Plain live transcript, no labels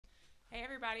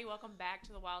everybody. Welcome back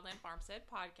to the Wildland Farmstead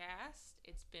podcast.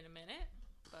 It's been a minute,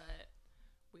 but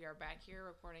we are back here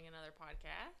recording another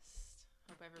podcast.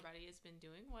 Hope everybody has been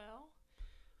doing well.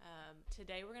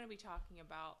 Today we're going to be talking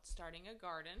about starting a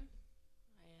garden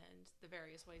and the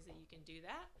various ways that you can do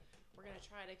that. We're going to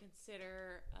try to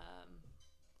consider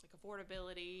like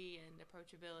affordability and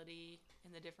approachability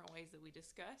in the different ways that we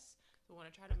discuss. We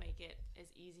want to try to make it as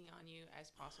easy on you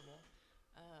as possible.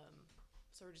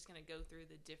 So we're just going to go through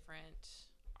the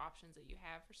different options that you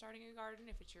have for starting a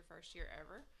garden if it's your first year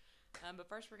ever.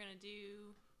 But first we're going to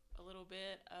do a little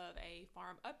bit of a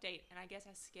farm update. And I guess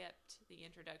I skipped the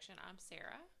introduction. I'm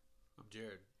Sarah. I'm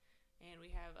Jared. And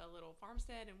we have a little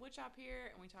farmstead and woodshop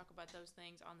here. And we talk about those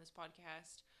things on this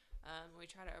podcast. We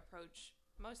try to approach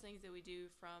most things that we do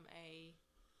from a,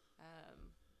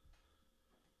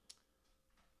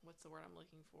 what's the word I'm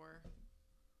looking for?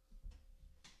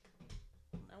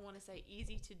 I want to say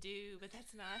easy to do, but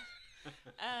that's not.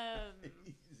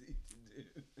 Easy to do.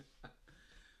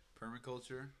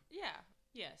 Permaculture? Yeah,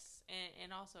 yes.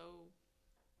 And also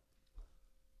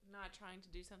not trying to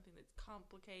do something that's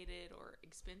complicated or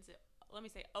expensive. Let me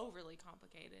say overly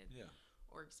complicated. Yeah.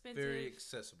 Or expensive. Very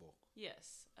accessible.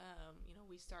 Yes.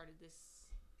 We started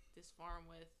this farm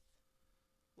with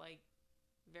like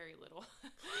very little,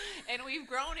 and we've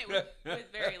grown it with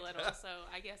very little. So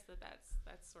I guess that's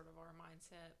sort of our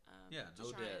mindset.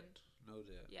 No debt. No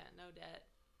debt. Yeah, no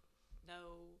debt,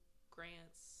 no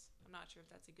grants. I'm not sure if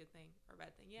that's a good thing or a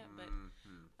bad thing yet, but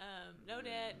no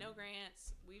debt, no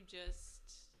grants. We've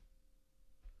just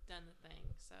done the thing.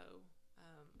 So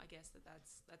I guess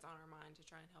that's on our mind to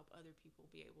try and help other people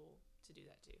be able to do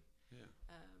that too. Yeah.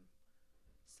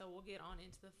 So we'll get on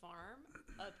into the farm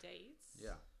updates.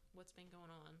 Yeah. What's been going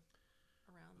on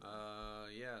around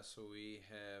so we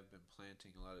have been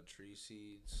planting a lot of tree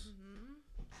seeds.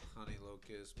 Honey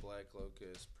locust, black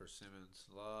locust,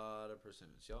 persimmons. A lot of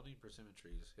persimmons. Y'all need persimmon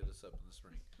trees. Hit us up in the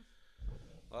spring.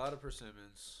 A lot of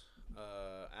persimmons.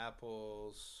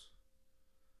 Apples.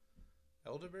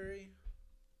 Elderberry.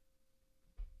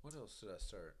 What else did I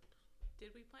start?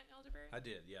 Did we plant elderberry? I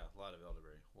did, yeah, a lot of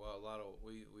elderberry. Well,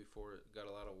 we got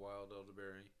a lot of wild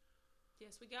elderberry.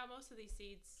 Yes, we got most of these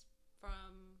seeds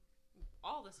from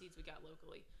all the seeds we got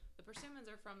locally. The persimmons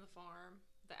are from the farm.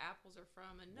 The apples are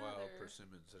from another. Wild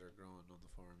persimmons that are growing on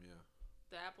the farm, yeah.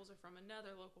 The apples are from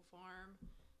another local farm.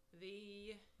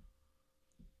 The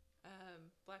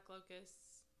black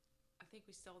locusts, I think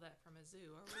we stole that from a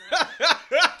zoo.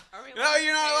 Are we No,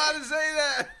 you're not allowed to say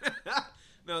that.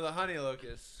 No, the honey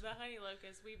locust. The honey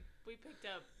locust we picked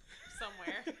up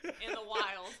somewhere in the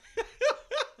wild.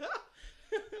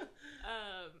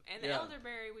 And the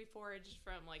elderberry we foraged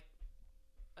from like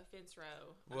a fence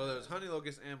row. Well, there's honey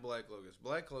locust and black locust.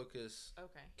 Black locust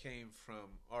came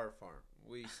from our farm.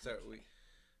 We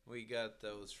got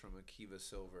those from Akiva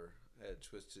Silver at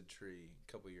Twisted Tree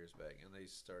a couple years back, and they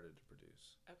started to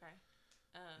produce. Okay.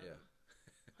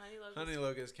 Honey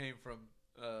locust came from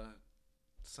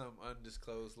some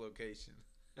undisclosed location.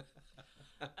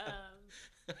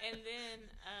 And then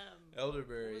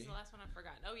elderberry. What was the last one? I've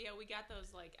forgotten. Oh yeah, we got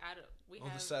those like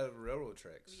on the side of railroad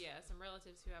tracks. Yeah, some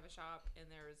relatives who have a shop, and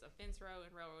there was a fence row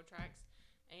and railroad tracks,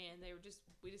 and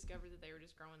we discovered that they were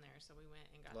just growing there, so we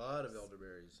went and got a lot those. of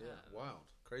elderberries. Yeah, wild,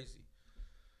 crazy.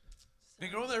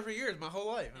 Been growing there for years, my whole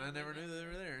life, and I never knew they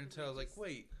were there until I was like,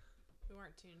 wait. We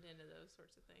weren't tuned into those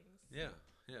sorts of things. Yeah.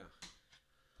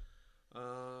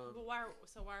 But why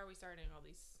are we starting all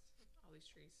these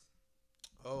trees?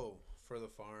 Oh, for the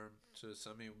farm.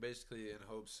 Basically in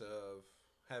hopes of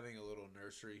having a little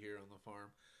nursery here on the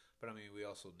farm. But we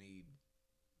also need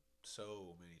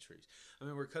so many trees.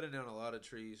 We're cutting down a lot of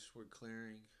trees. We're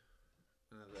clearing.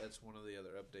 That's one of the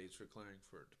other updates. We're clearing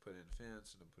to put in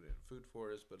fence and to put in food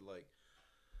forest. But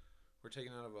we're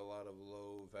taking out of a lot of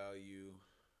low value,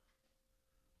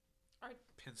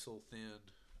 pencil thin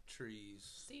trees.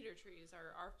 Cedar trees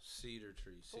are our cedar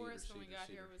trees. Forest when we got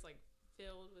here was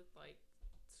filled with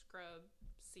scrub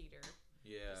cedar.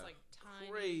 Yeah, just tiny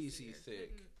crazy cedar.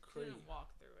 thick. Couldn't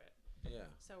walk through it.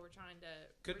 Yeah. So we're trying to.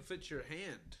 Couldn't fit your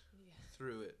hand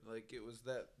through it. It was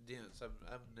that dense.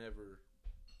 I've never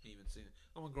even seen it.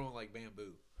 Almost growing like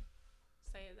bamboo.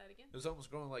 Say that again. It was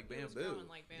almost growing like bamboo. It was growing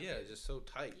like bamboo. Yeah, just so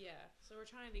tight. Yeah. So we're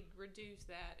trying to reduce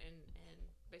that and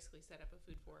basically set up a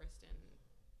food forest and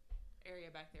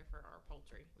area back there for our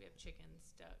poultry. We have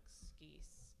chickens, ducks,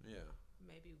 geese. Yeah.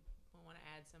 Maybe we want to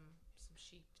add some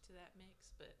sheep to that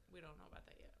mix, but we don't know about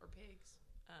that yet. Or pigs.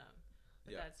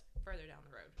 But that's further down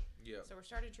the road. Yeah. So we're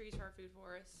starting trees for our food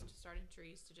forest, starting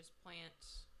trees to just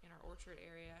plant in our orchard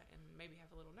area and maybe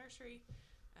have a little nursery.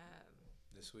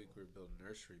 This week we're building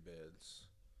nursery beds.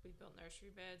 We built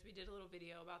nursery beds. We did a little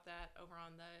video about that over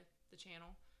on the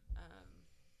channel.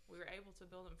 We were able to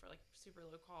build them for like super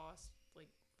low cost, like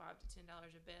 $5 to $10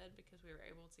 a bed, because we were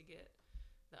able to get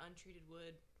the untreated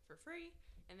wood for free,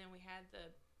 and then we had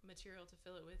the material to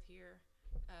fill it with here.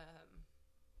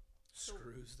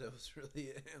 Screws, that was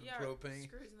really it. And yeah, propane.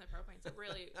 Screws and the propane. So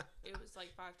really, it was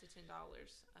like $5 to $10.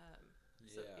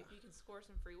 So if you can score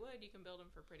some free wood, you can build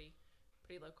them for pretty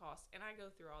low cost. And I go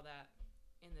through all that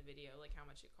in the video, like how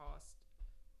much it cost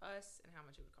us and how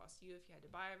much it would cost you if you had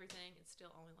to buy everything. It's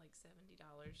still only like $70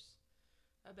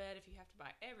 a bed if you have to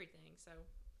buy everything. So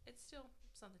it's still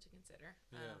something to consider.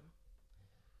 Yeah.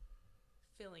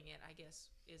 Filling it, I guess,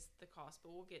 is the cost,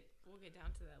 but we'll get down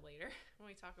to that later when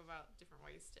we talk about different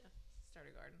ways to start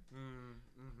a garden.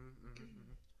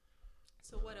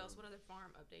 So what else? What other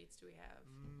farm updates do we have?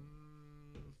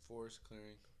 Forest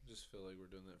clearing. Just feel like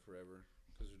we're doing that forever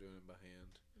because we're doing it by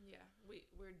hand. Yeah, we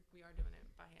are doing it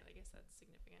by hand. I guess that's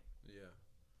significant. Yeah,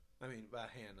 I mean by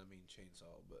hand. I mean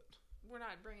chainsaw, but we're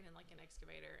not bringing in like an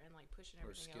excavator and like pushing or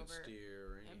everything skid over steer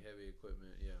or any heavy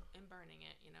equipment. Yeah, and burning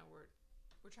it. You know, we're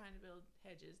trying to build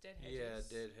hedges, dead hedges. Yeah,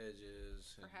 dead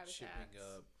hedges and habitats. Chipping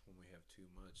up when we have too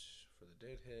much for the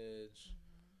dead hedge.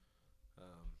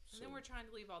 And then we're trying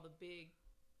to leave all the big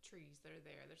trees that are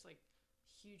there. There's like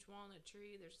huge walnut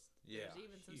tree. There's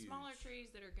even some smaller trees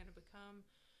that are going to become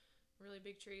really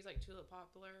big trees like tulip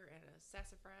poplar and a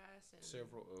sassafras and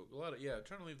several oak.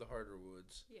 Trying to leave the harder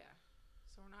woods. Yeah,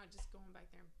 so we're not just going back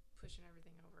there and pushing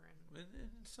everything over and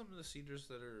some of the cedars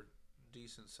that are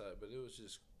decent size, but it was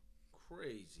just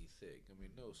crazy thick. I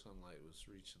mean, no sunlight was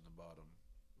reaching the bottom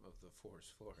of the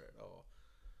forest floor at all.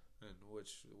 And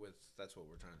that's what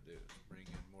we're trying to do, is bring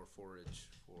in more forage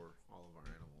for all of our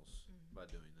animals by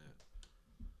doing that.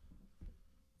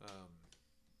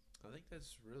 I think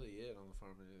that's really it on the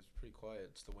farm. It's pretty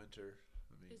quiet. It's the winter.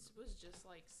 I mean, it was just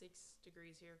like 6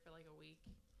 degrees here for like a week.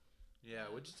 Yeah,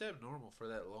 which is abnormal for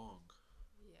that long.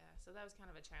 Yeah, so that was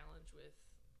kind of a challenge with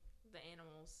the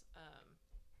animals.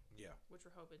 Which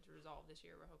we're hoping to resolve this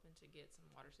year. We're hoping to get some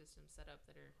water systems set up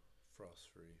that are frost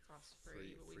free,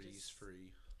 but we freeze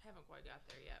free. Haven't quite got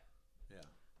there yet. Yeah,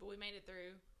 but we made it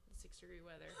through the 6-degree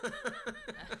weather.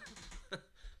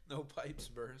 No pipes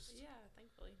burst. Yeah,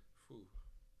 thankfully. Whew.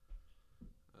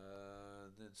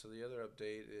 So the other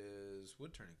update is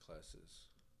wood turning classes.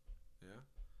 Yeah,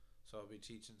 so I'll be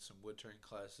teaching some wood turning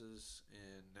classes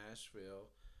in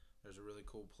Nashville. There's a really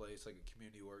cool place, like a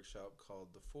community workshop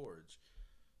called The Forge.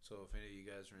 So if any of you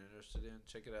guys are interested in,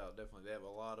 check it out. Definitely, they have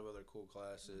a lot of other cool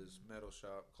classes, metal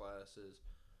shop classes,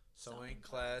 sewing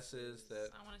classes. That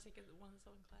I want to take one of the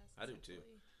sewing classes. I do too.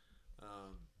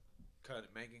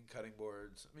 Making cutting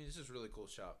boards. I mean, it's just a really cool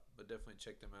shop. But definitely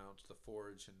check them out. It's The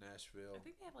Forge in Nashville. I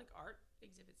think they have like art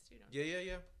exhibits too, don't they?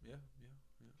 Yeah.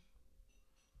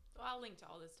 Well, I'll link to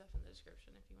all this stuff in the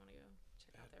description if you want to go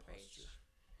check out their page.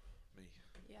 Me.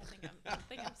 Yeah, I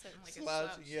think I'm sitting like a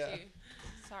slouch too.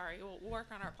 Sorry, we'll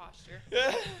work on our posture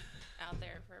out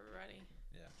there for everybody.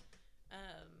 Yeah.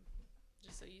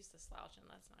 Just so used to slouching,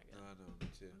 that's not good. No, I know,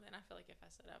 me too. And then I feel like if I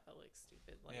sit up, I look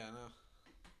stupid. Like, yeah, I know.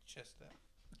 Chest out.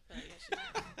 I feel like I should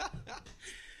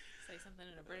say something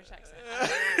in a British accent.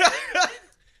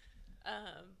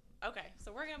 Okay,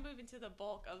 so we're gonna move into the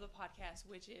bulk of the podcast,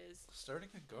 which is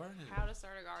starting a garden. How to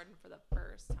start a garden for the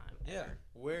first time ever. Yeah,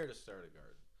 where to start a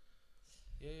garden.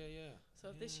 Yeah. So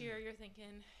if this year you're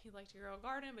thinking you'd like to grow a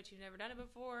garden, but you've never done it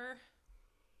before,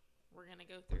 we're going to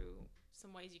go through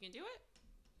some ways you can do it.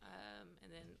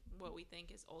 And then what we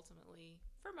think is ultimately,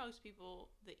 for most people,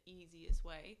 the easiest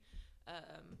way.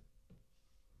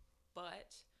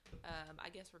 But I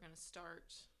guess we're going to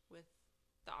start with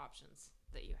the options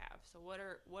that you have. So what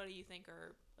do you think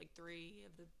are like 3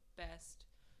 of the best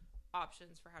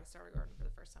options for how to start a garden for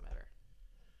the first time ever?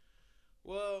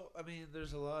 Well, I mean,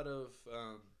 there's a lot of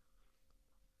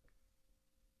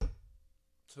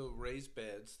so raised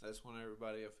beds. That's one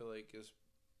everybody I feel like is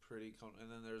pretty common.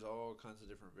 And then there's all kinds of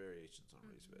different variations on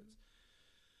raised beds.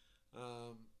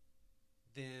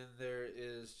 Then there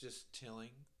is just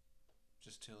tilling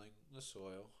the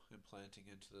soil and planting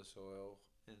into the soil.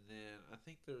 And then I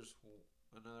think there's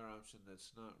another option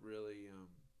that's not really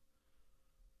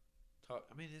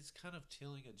I mean, it's kind of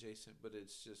tilling adjacent, but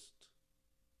it's just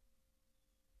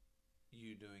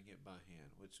you doing it by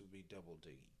hand, which would be double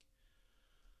digging.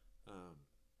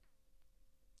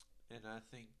 And I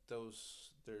think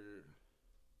there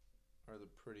are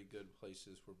the pretty good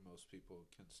places where most people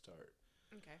can start.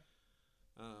 Okay.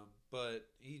 But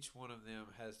each one of them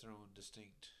has their own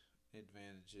distinct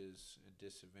advantages and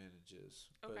disadvantages.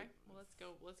 Okay. Well, let's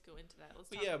go into that. Let's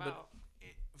talk about.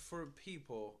 But for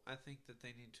people, I think that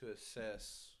they need to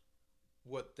assess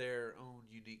what their own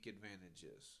unique advantage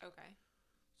is. Okay.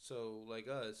 So, like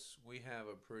us, we have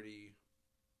a pretty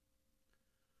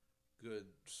good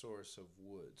source of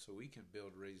wood, so we can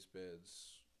build raised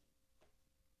beds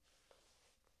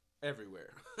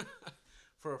everywhere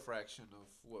for a fraction of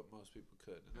what most people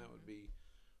could, and that would be,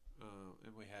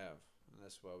 and we have, and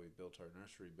that's why we built our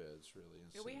nursery beds really.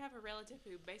 Yeah, we have a relative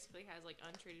who basically has like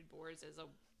untreated boards as a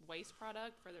waste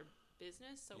product for their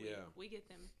business, so we get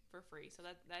them for free. So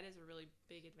that is a really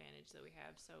big advantage that we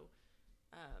have. So,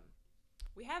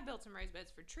 we have built some raised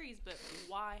beds for trees, but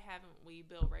why haven't we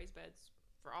built raised beds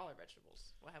for all our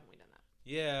vegetables? Why haven't we done that?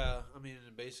 Yeah, I mean,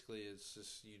 basically, it's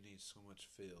just you need so much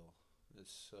fill.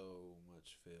 It's so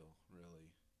much fill,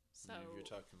 really. So I mean, if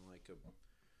you're talking like a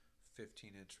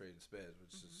 15-inch raised bed,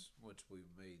 which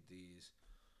we've made these,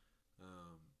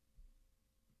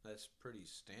 that's pretty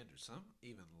standard. Some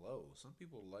even low. Some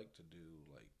people like to do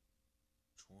like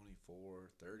 24,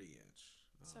 30-inch.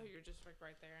 So you're just like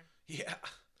right there. Yeah,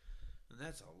 and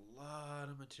that's a lot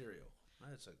of material.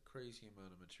 That's a crazy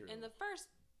amount of material. And the first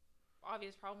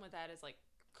obvious problem with that is like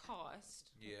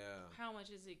cost. Yeah. How much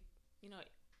is it? You know,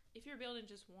 if you're building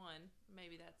just one,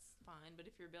 maybe that's fine. But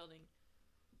if you're building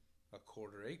a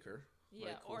quarter acre.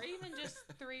 Yeah, like, or even just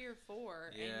 3 or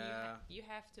 4. Yeah. And you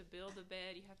have to build the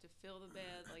bed. You have to fill the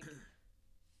bed. Like,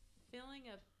 filling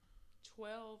a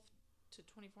 12 to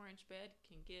 24-inch bed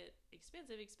can get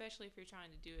expensive, especially if you're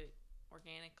trying to do it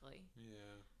organically.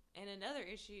 Yeah. And another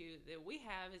issue that we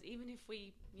have is even if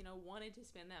we, wanted to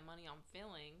spend that money on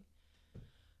filling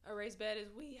a raised bed,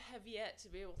 is we have yet to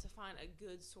be able to find a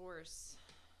good source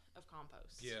of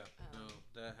compost. Yeah.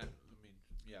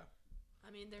 Yeah. I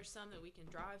mean, there's some that we can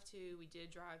drive to. We did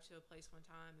drive to a place one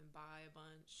time and buy a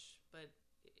bunch, but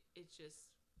it's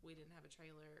just, we didn't have a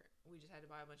trailer. We just had to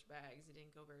buy a bunch of bags. It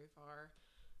didn't go very far.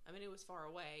 I mean, it was far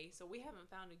away, so we haven't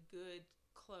found a good,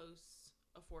 close,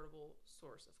 affordable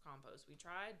source of compost. We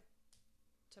tried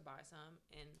to buy some,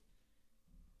 and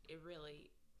it really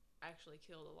actually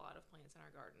killed a lot of plants in our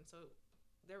garden. So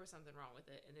there was something wrong with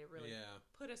it, and it really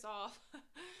put us off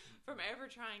from ever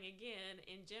trying again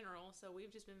in general. So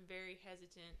we've just been very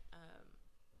hesitant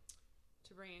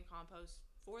to bring in compost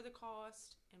for the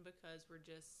cost, and because we're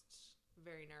just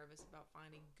very nervous about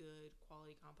finding good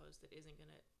quality compost that isn't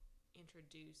going to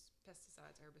introduce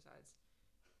pesticides, herbicides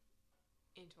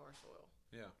into our soil.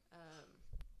 Yeah.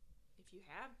 If you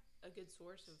have a good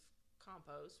source of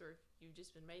compost, or if you've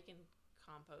just been making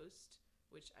compost,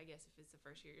 which I guess if it's the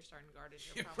first year you're starting garden,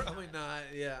 you're probably not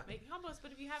making compost.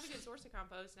 But if you have a good source of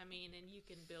compost, I mean, and you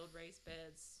can build raised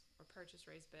beds or purchase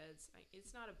raised beds,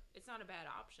 it's not a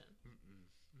bad option.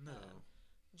 No.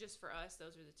 Just for us,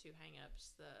 those are the two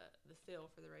hang-ups: the fill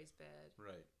for the raised bed,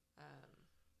 right?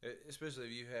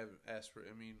 Especially if you have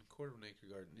quarter of an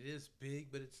acre garden. It is big,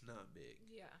 but it's not big.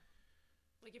 Yeah.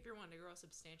 Like if you're wanting to grow a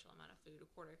substantial amount of food, a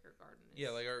quarter acre garden is... Yeah,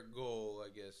 like our goal,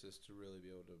 I guess, is to really be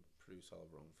able to produce all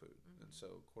of our own food. And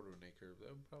so quarter of an acre, that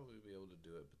would probably be able to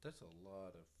do it. But that's a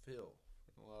lot of fill,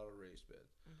 a lot of raised bed.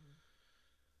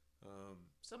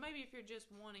 So maybe if you're just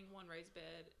wanting one raised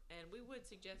bed, and we would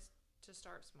suggest to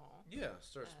start small. Yeah,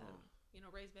 start small.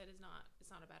 Raised bed it's not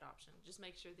a bad option. Just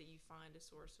make sure that you find a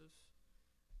source of,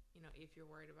 if you're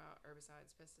worried about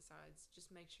herbicides, pesticides, just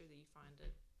make sure that you find a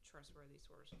trustworthy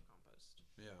source of compost.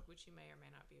 Yeah. Which you may or may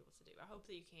not be able to do. I hope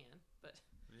that you can, but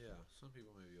yeah, some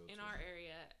people may be able to. In our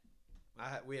area,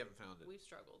 we haven't found it. We've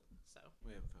struggled, so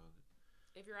we haven't found it.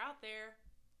 If you're out there,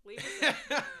 leave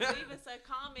us a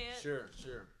comment. Sure.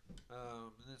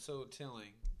 And then so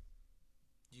tilling,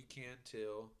 you can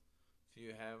till if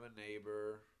you have a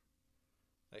neighbor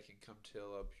that can come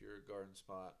till up your garden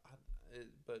spot.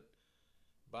 But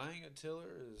buying a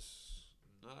tiller is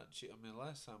not cheap. I mean,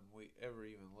 last time we ever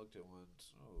even looked at one,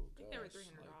 I think they were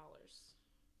 $300.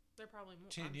 They're probably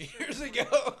more. 10 years ago.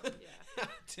 Yeah.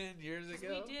 10 years ago.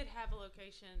 We did have a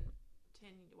location. 10.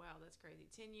 Wow, that's crazy.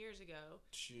 10 years ago.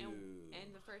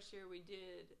 And the first year we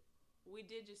did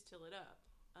just till it up.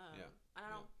 And I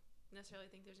don't necessarily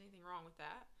think there's anything wrong with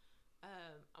that.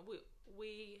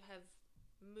 We have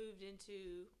moved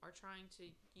into or trying to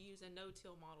use a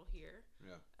no-till model here.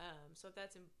 Yeah. So if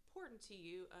that's important to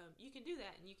you, you can do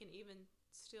that, and you can even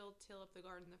still till up the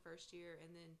garden the first year,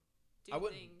 and then do I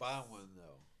wouldn't buy one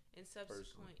though. In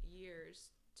subsequent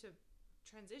years to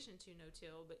transition to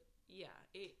no-till, but yeah,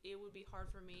 it would be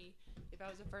hard for me if I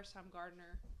was a first-time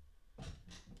gardener,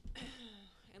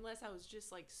 unless I was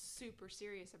just like super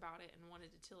serious about it and wanted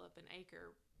to till up an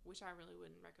acre, which I really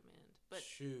wouldn't recommend. But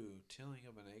tilling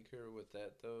up an acre with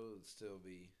that though would still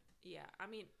be... Yeah, I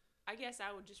mean, I guess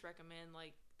I would just recommend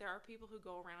like there are people who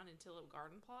go around and till up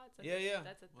garden plots. That's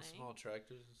that's a With thing. small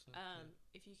tractors and stuff.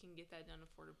 If you can get that done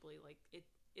affordably, like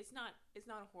it's not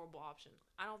a horrible option.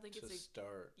 I don't think To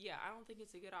start. Yeah, I don't think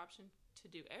it's a good option to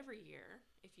do every year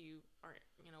if you are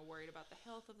worried about the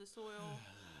health of the soil,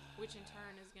 which in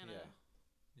turn is gonna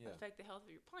affect the health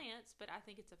of your plants. But I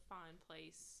think it's a fine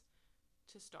place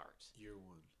to start. Year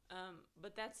one.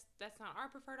 But that's not our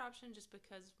preferred option, just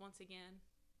because once again,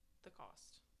 the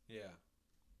cost. Yeah.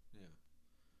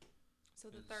 So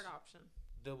the third option,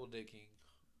 double digging,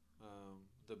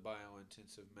 the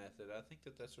bio-intensive method. I think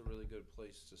that's a really good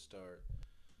place to start.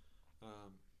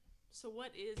 So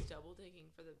what is double digging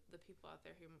for the people out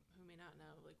there who may not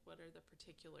know? Like, what are the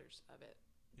particulars of it?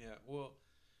 Yeah, well,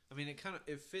 I mean,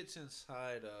 it fits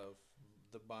inside of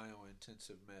the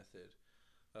bio-intensive method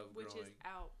of which growing. Is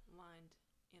outlined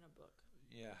in a book.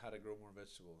 Yeah, How to Grow More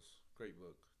Vegetables. Great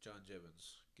book. John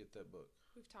Jevons. Get that book.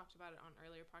 We've talked about it on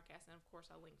earlier podcasts, and of course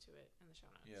I'll link to it in the show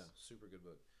notes. Yeah, super good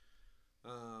book.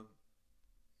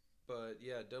 But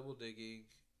yeah, double digging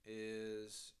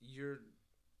is you're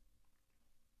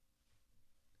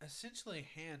essentially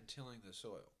hand tilling the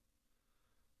soil.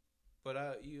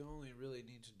 But you only really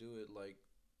need to do it like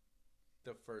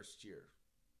the first year,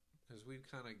 because we've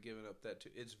kind of given up that too.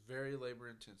 It's very labor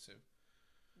intensive.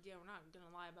 Yeah, we're not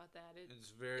gonna lie about that.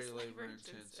 It's very labor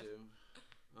intensive.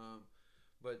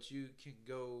 But you can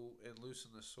go and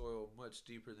loosen the soil much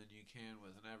deeper than you can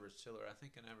with an average tiller. I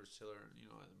think an average tiller,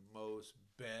 at most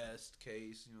best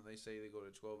case, they say they go to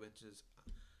 12 inches.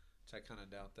 Which I kind of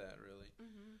doubt that, really.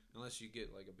 Mm-hmm. Unless you get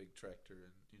like a big tractor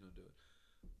and, do it.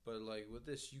 But like with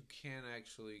this, you can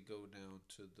actually go down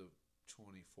to the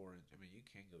 24 inch. I mean, you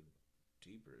can go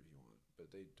deeper if you want,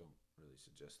 but they don't really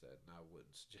suggest that, and I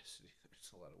wouldn't suggest it either.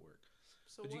 It's a lot of work.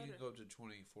 So but you can go up to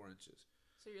 24 inches.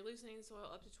 So you're loosening the soil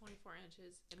up to 24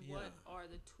 inches, and what are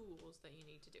the tools that you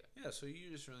need to do it? Yeah, so you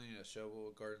just really need a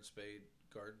shovel, a garden spade,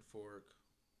 garden fork,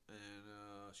 and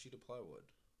a sheet of plywood.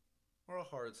 Or a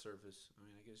hard surface. I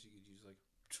mean, I guess you could use like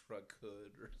a truck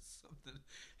hood or something.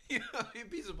 A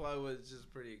piece of plywood is just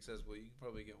pretty accessible. You can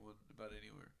probably get one about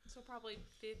anywhere. So probably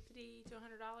 $50 to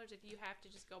 $100 if you have to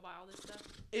just go buy all this stuff.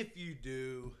 If you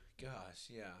do, gosh,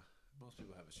 yeah, most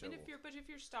people have a shovel. And if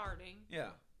you're starting,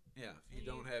 yeah, if you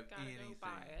don't have anything,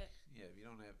 go buy it. Yeah, if you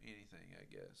don't have anything, I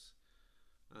guess.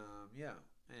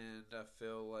 And I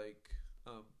feel like,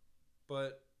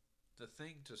 but the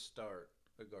thing to start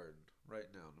a garden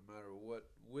right now, no matter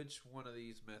which one of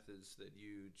these methods that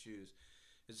you choose,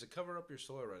 is to cover up your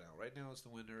soil right now. Right now it's the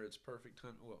winter. It's perfect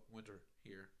time. Well, winter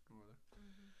here, northern.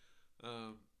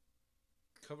 Mm-hmm.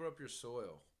 Cover up your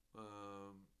soil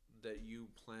that you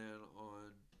plan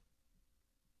on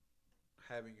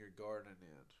having your garden in.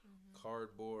 Mm-hmm.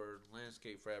 Cardboard,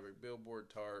 landscape fabric, billboard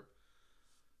tarp.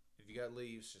 If you got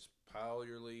leaves, just pile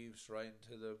your leaves right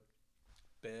into the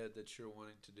bed that you're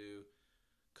wanting to do.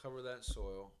 Cover that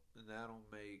soil, and that'll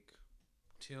make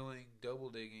tilling, double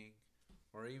digging,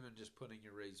 or even just putting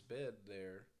your raised bed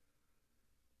there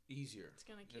easier. It's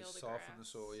gonna kill the soften grass. the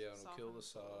soil. Yeah, it'll kill the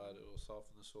sod. It'll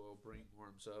soften the soil, bring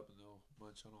worms up, and they'll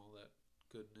munch on all that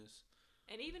goodness.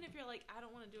 And even if you're like, I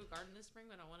don't want to do a garden this spring,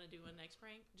 but I want to do one next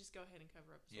spring, just go ahead and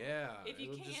cover up the soil. Yeah, if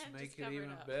you it'll can, just make it cover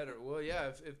even better. Well,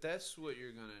 yeah, if that's what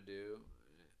you're gonna do,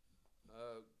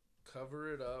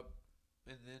 cover it up,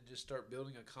 and then just start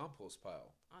building a compost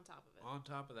pile on top of it. On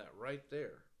top of that, right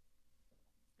there.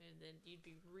 And then you'd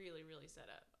be really, really set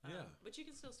up. Yeah. But you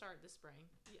can still start this spring.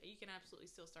 You can absolutely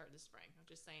still start this spring. I'm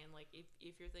just saying, like,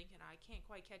 if you're thinking, I can't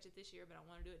quite catch it this year, but I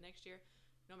want to do it next year,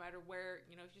 no matter where, if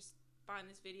you just find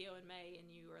this video in May and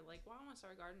you are like, well, I want to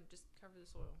start a garden, just cover the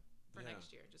soil for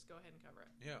next year. Just go ahead and cover it.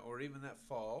 Yeah, or even that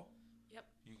fall. Yep.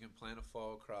 You can plant a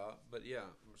fall crop. But yeah,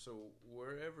 so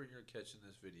wherever you're catching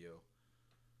this video,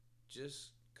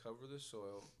 just cover the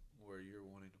soil where you're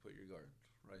wanting to put your garden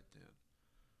right then.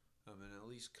 And at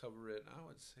least cover it, I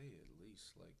would say at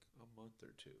least like a month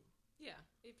or two. Yeah.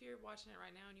 If you're watching it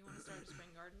right now and you want to start a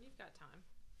spring garden, you've got time.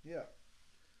 Yeah.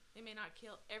 It may not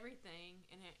kill everything,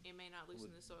 and it may not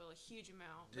loosen the soil a huge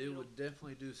amount. It would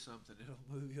definitely do something. It'll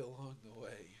move you along the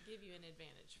way. Give you an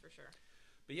advantage for sure.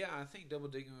 But yeah, I think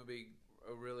double digging would be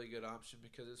a really good option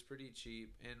because it's pretty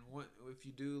cheap. And if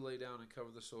you do lay down and cover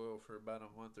the soil for about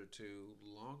a month or two,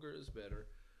 longer is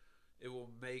better. It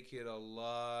will make it a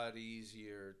lot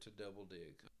easier to double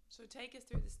dig. So take us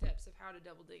through the steps of how to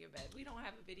double dig a bed. We don't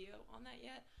have a video on that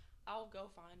yet. I'll go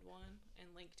find one and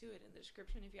link to it in the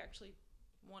description if you actually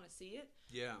want to see it.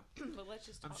 Yeah. But let's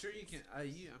just talk. I'm sure you can.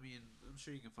 I'm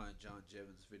sure you can find John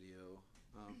Jevons' video.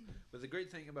 But the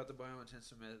great thing about the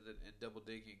biointensive method and double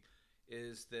digging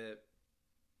is that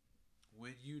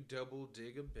when you double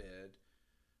dig a bed,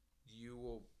 you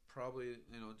will probably,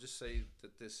 just say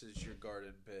that this is your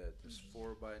garden bed, this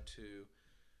 4x2.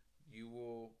 You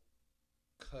will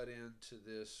cut into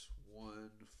this 1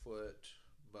 foot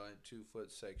by 2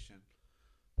 foot section,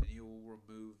 and you will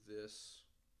remove this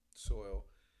soil,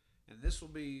 and this will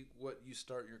be what you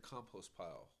start your compost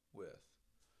pile with,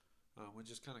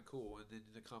 which is kind of cool. And then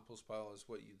the compost pile is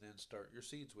what you then start your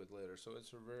seeds with later. So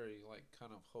it's a very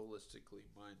kind of holistically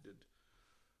minded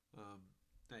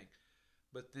thing.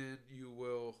 But then you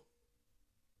will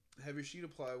have your sheet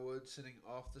of plywood sitting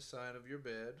off the side of your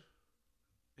bed,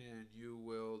 and you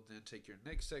will then take your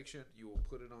next section. You will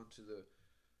put it onto the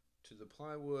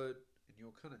plywood, and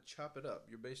you'll kind of chop it up.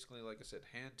 You're basically, like I said,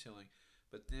 hand tilling.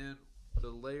 But then the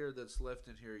layer that's left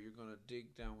in here, you're going to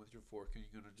dig down with your fork, and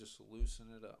you're going to just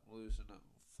loosen up,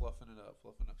 fluffing it up,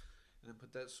 and then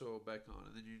put that soil back on.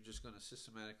 And then you're just going to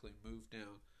systematically move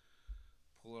down,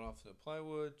 pull it off the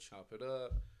plywood, chop it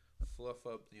up, fluff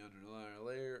up the underlying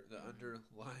layer,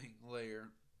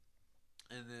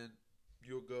 and then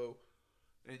you'll go,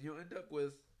 and you'll end up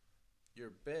with your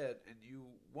bed, and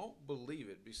you won't believe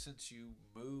it, since you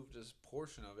moved a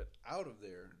portion of it out of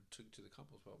there and took to the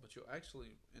compost pile, but you'll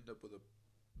actually end up with a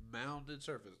mounded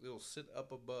surface. It'll sit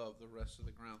up above the rest of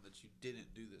the ground that you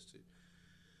didn't do this to.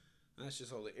 And that's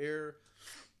just all the air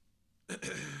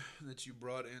that you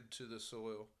brought into the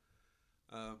soil.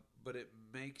 But it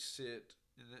makes it,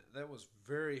 and that was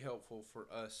very helpful for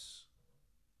us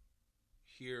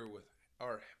here with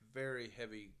our very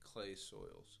heavy clay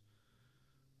soils.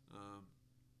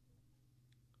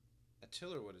 A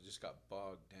tiller would have just got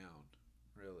bogged down,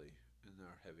 really, in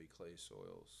our heavy clay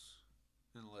soils,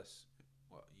 unless,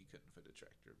 well, you couldn't fit a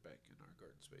tractor back in our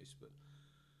garden space, but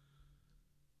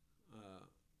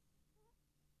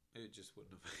it just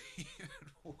wouldn't have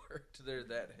even worked. They're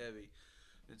that heavy.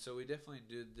 And so we definitely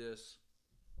did this.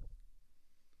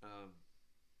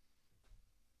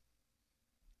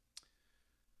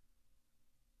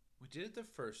 We did it the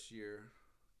first year.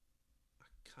 I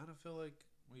kind of feel like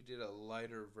we did a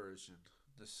lighter version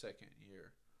the second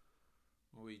year,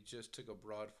 where we just took a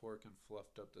broad fork and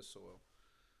fluffed up the soil.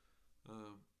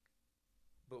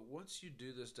 But once you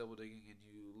do this double digging and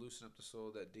you loosen up the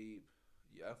soil that deep,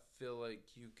 I feel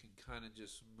like you can kind of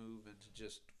just move into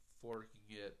just forking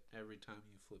it every time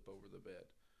you flip over the bed.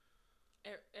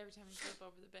 Every time you flip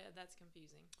over the bed, that's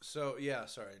confusing. So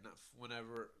when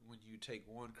you take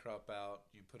one crop out,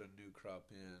 you put a new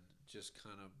crop in, just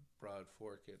kind of broad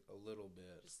fork it a little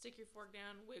bit. Just stick your fork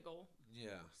down, wiggle.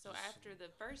 Yeah. So after the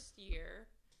first year,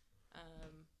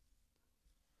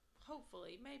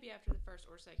 hopefully, maybe after the first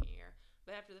or second year,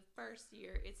 but after the first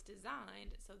year, it's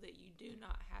designed so that you do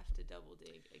not have to double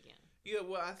dig again. Yeah,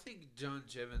 well, I think John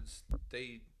Jevons,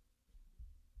 they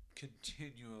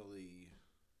continually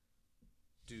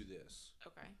do this.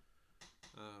 Okay.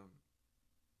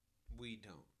 We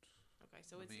don't. Okay,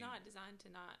 so it's not designed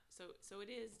to not. So it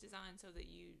is designed so that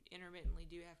you intermittently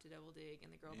do have to double dig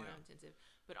in the Grow Biointensive.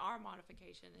 But our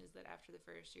modification is that after the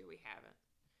first year, we haven't.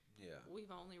 Yeah. We've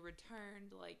only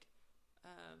returned like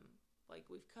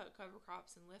we've cut cover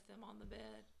crops and left them on the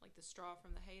bed, like the straw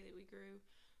from the hay that we grew,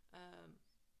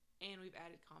 and we've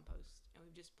added compost, and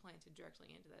we've just planted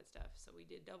directly into that stuff. So we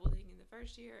did double digging the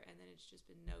first year, and then it's just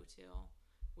been no-till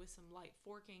with some light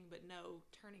forking, but no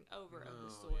turning over of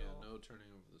the soil. Yeah, no turning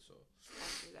over the soil.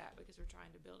 After that, because we're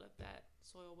trying to build up that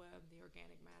soil web, the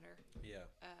organic matter.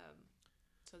 Yeah.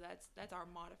 So that's our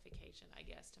modification, I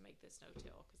guess, to make this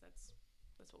no-till, because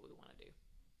that's what we want to do.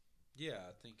 Yeah,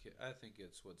 I think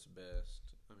it's what's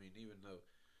best. I mean, even though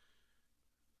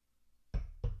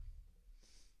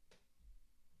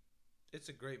it's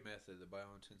a great method, the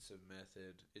biointensive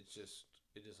method, it is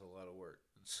a lot of work.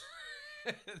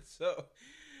 And so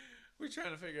we're trying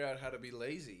to figure out how to be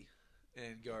lazy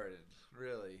and garden,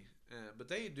 really. But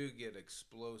they do get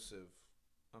explosive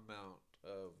amount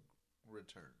of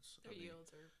returns. Their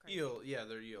yields are crazy.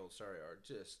 Their yields, are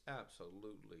just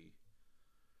absolutely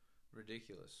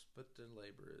ridiculous. But the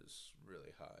labor is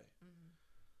really high. Mm-hmm.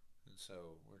 And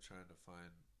so we're trying to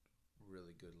find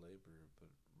really good labor, but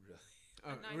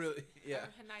really...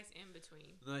 A nice in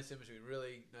between. Nice in between.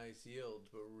 Really nice yields,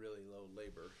 but really low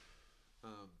labor.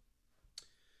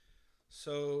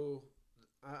 So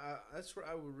that's where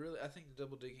I think the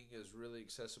double digging is really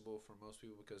accessible for most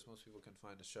people, because most people can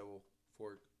find a shovel,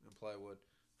 fork, and plywood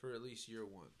for at least year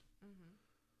one. Mm-hmm.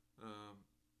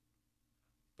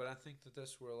 But I think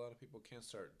that's where a lot of people can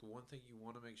start. The one thing you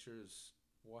want to make sure is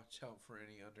watch out for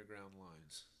any underground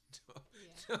lines.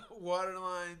 Water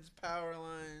lines, power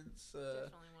lines,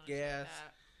 gas.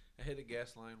 I hit a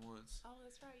gas line once. Oh,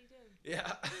 that's right, you did.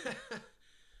 Yeah.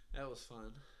 That was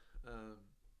fun.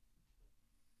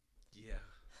 Yeah.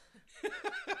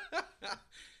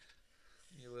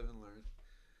 You live and learn.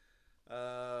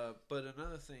 But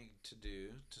another thing to do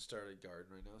to start a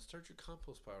garden right now is start your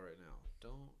compost pile right now.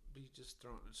 Don't be just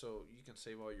throwing. So you can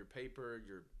save all your paper,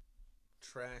 your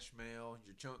trash mail,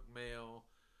 your junk mail,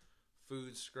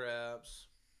 food scraps.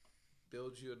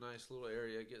 Build you a nice little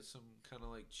area. Get some kind of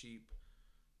like cheap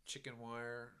chicken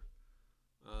wire.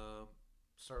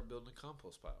 Start building a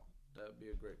compost pile. That would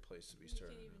be a great place to be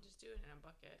starting. You can even just do it in a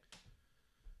bucket.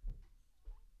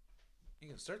 You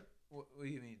can start. What do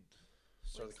you mean?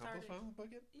 Start Like the compost pile in a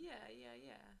bucket? Yeah.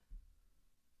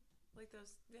 Like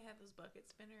they have those bucket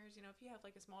spinners. You know, if you have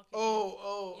like a small kitchen,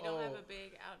 you don't have a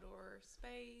big outdoor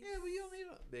space. Yeah, but you don't need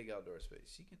a big outdoor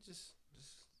space. You can just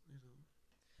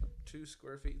 2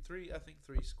 square feet, 3. I think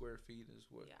 3 square feet is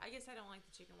what. Yeah, I guess I don't like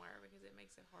the chicken wire because it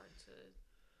makes it hard to.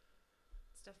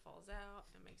 Stuff falls out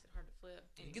and makes it hard to flip.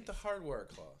 You get the hardware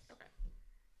cloth. Okay.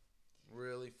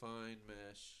 Really fine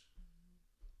mesh.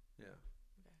 Yeah.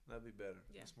 Okay. That'd be better.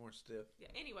 Yeah. It's more stiff.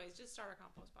 Yeah. Anyways, just start a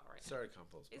compost pile right now. Start a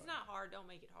compost pile. It's not hard. Don't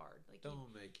make it hard. Like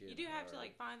don't make it. You do have hard. to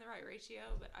like find the right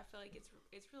ratio, but I feel like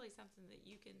it's really something that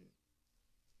you can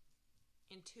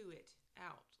intuit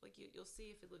out. Like you'll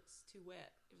see if it looks too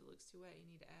wet. If it looks too wet, you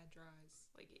need to add dries.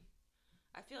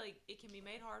 I feel like it can be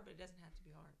made hard, but it doesn't have to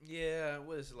be hard. Yeah,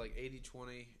 what is it, like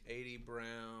 80-20? 80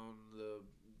 brown, the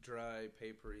dry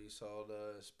papery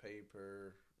sawdust,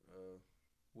 paper,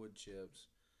 wood chips,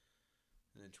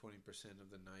 and then 20% of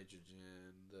the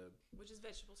nitrogen, which is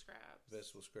vegetable scraps. Green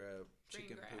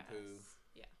chicken grass. poo-poo.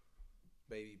 Yeah.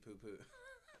 Baby poo-poo.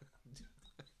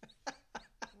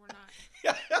 We're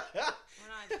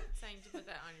not saying to put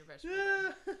that on your vegetable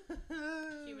bed.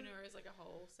 Human manure is like a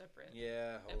whole separate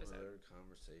episode. Other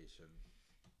conversation.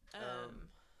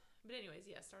 But anyways,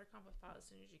 yeah, start a compost pile as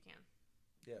soon as you can.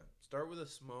 Yeah, start with a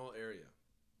small area.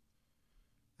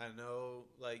 I know,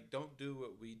 like, don't do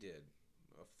what we did,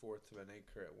 1/4 of an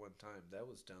acre at one time. That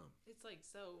was dumb. It's like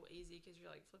so easy because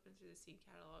you're like flipping through the seed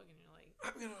catalog and you're like,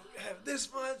 I'm gonna have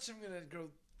this much. I'm gonna grow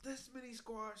this many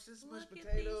squash, this much look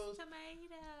potatoes. at these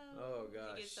tomatoes. Oh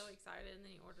gosh! You get so excited and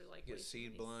then you order like get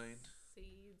seed blind.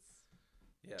 Seeds.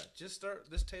 Yeah, just start.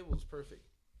 This table is perfect.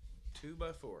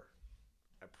 2x4.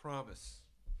 I promise.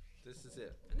 This is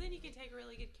it. And then you can take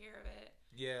really good care of it.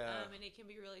 Yeah. And it can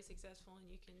be really successful, and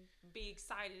you can be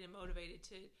excited and motivated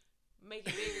to make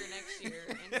it bigger next year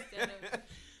instead of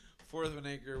 1/4 of an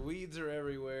acre. Weeds are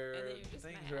everywhere. And then you're just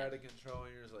Things mad. are out of control,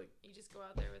 and you're just like, you just go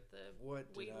out there with the what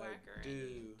weed did whacker I and do?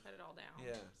 you cut it all down.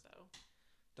 Yeah. So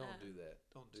Don't do that.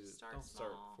 Don't do it. start Don't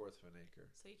start small. 1/4 of an acre.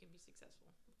 so you can be successful.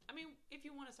 I mean, if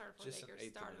you want to start a 4th Just an acre,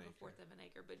 eighth of start an on a acre. 1/4 of an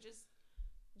acre, but just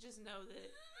know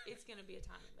that it's going to be a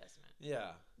time investment.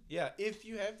 Yeah. Yeah, if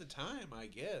you have the time, I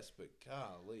guess, but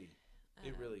golly,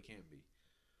 it really can be.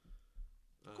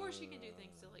 Of course, you can do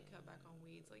things to like cut back on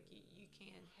weeds. Like you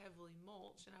can heavily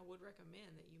mulch, and I would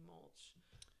recommend that you mulch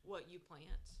what you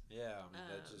plant. Yeah, I mean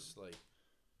that's just like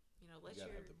let you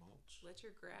gotta your have the mulch. let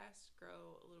your grass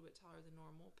grow a little bit taller than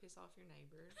normal. Piss off your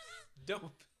neighbors,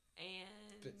 Don't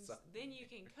and Piss off. then you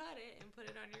can cut it and put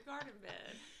it on your garden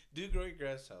bed. do grow your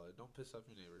grass salad. Don't piss off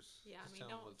your neighbors. Yeah, Just I mean, tell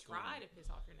 'em don't what's going try on. to piss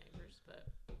off your neighbors, but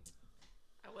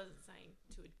I wasn't saying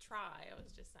to try. I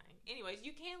was just saying. Anyways,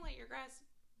 you can let your grass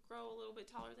grow a little bit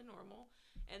taller than normal,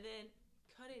 and then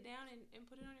cut it down and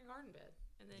put it on your garden bed,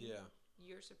 and then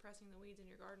you're suppressing the weeds in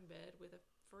your garden bed with a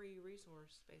free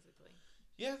resource, basically.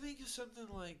 Yeah, I think it's something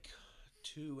like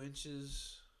 2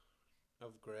 inches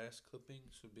of grass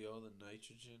clippings would be all the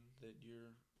nitrogen that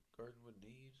your garden would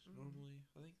need normally.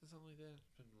 I think it's something like that. It's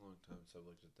been a long time since I've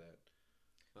looked at that.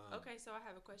 Okay, so I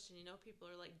have a question. People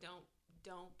are like,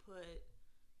 don't put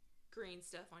green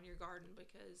stuff on your garden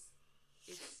because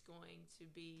it's going to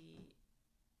be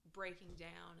breaking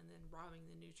down and then robbing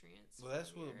the nutrients. Well,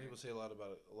 that's what people say a lot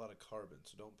about. A lot of carbon.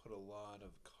 So don't put a lot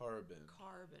of carbon.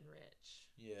 Carbon rich.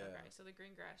 Yeah. Okay, so the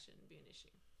green grass shouldn't be an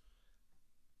issue.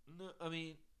 No, I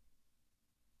mean,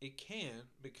 it can,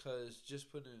 because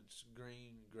just putting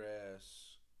green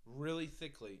grass really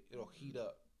thickly, it'll heat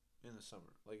up in the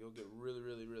summer. Like it'll get really,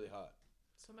 really, really hot.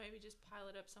 So maybe just pile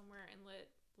it up somewhere and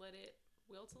let it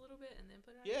wilt a little bit and then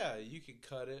put it on. Yeah, you can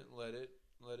cut it and let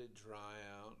it dry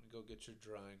out, and go get your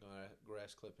dry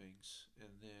grass clippings,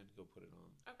 and then go put it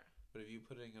on. Okay. But if you're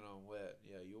putting it on wet,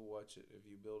 yeah, you'll watch it. If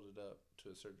you build it up to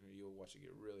a certain degree, you'll watch it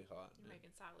get really hot. You're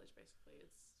making silage,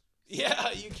 basically. Yeah,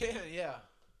 you can. Yeah.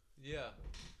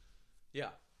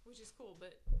 Which is cool,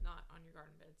 but not on your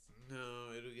garden beds.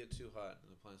 No, it'll get too hot,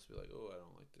 and the plants will be like, "Oh, I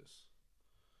don't like this."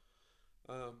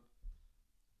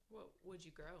 What would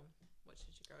you grow? What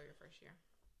should you grow your first year?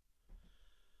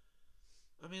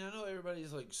 I mean, I know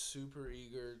everybody's like super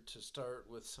eager to start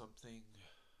with something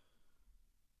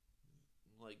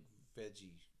like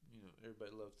veggie. You know,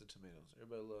 everybody loves the tomatoes.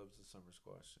 Everybody loves the summer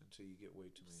squash until you get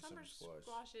way too many summer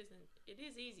squash. Isn't. It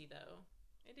is easy though.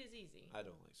 It is easy. I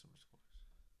don't like summer squash.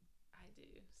 I do.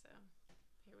 So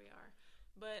here we are.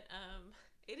 But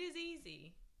it is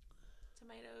easy.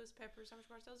 Tomatoes, peppers, summer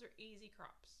squash. Those are easy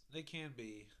crops. They can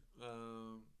be.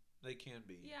 They can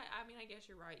be. Yeah, I mean, I guess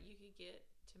you're right. You could get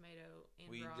tomato and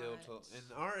rot. In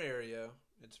our area,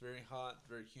 it's very hot,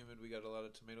 very humid. We got a lot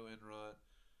of tomato and rot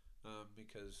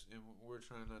because we're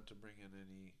trying not to bring in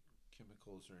any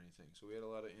chemicals or anything. So we had a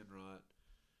lot of in rot.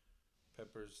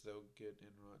 Peppers, they'll get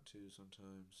in rot too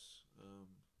sometimes.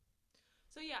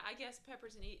 So yeah, I guess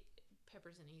peppers and easy.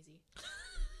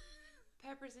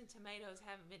 Peppers and tomatoes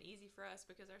haven't been easy for us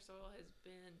because our soil has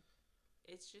been.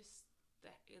 It's just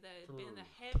been the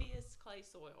heaviest clay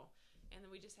soil, and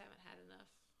we just haven't had enough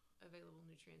available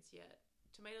nutrients yet.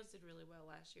 Tomatoes did really well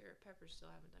last year. Peppers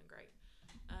still haven't done great,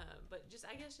 but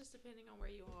I guess just depending on where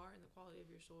you are and the quality of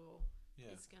your soil,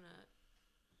 it's gonna.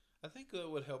 I think what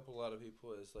would help a lot of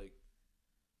people is like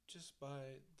just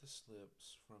buy the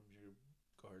slips from your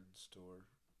garden store.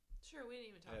 Sure, we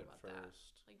didn't even talk about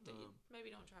first. That. Like, maybe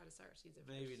don't try to start seeds at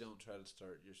first. Maybe don't try to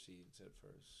start your seeds at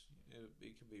first.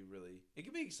 It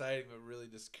can be exciting, but really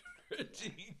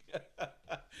discouraging.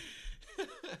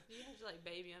 You have to like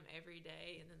baby them every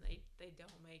day, and then they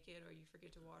don't make it, or you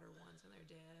forget to water once and they're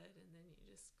dead, and then you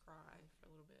just cry for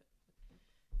a little bit.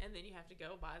 And then you have to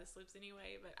go buy the slips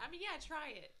anyway. But I mean, yeah,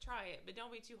 try it, but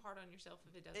don't be too hard on yourself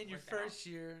if it doesn't. In your first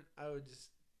year, I would just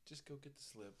go get the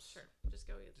slips. Sure, just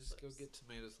go get the slips. Go get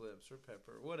tomato slips or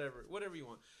pepper, whatever you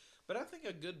want. But I think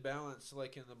a good balance,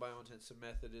 like in the biointensive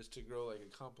method, is to grow like a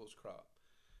compost crop.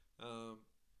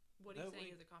 What are you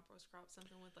saying is a compost crop?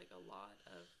 Something with like a lot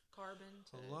of carbon.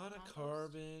 A lot of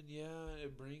carbon, yeah.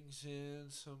 It brings in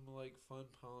some like fun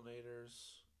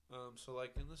pollinators. So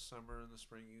like in the summer and the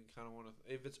spring, you kind of want to.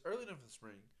 If it's early enough in the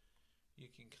spring, you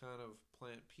can kind of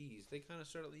plant peas. They kind of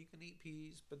start. You can eat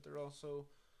peas, but they're also.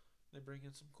 They bring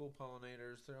in some cool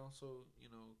pollinators. They're also,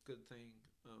 good thing,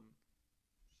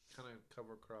 kind of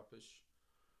cover crop-ish.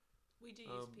 We do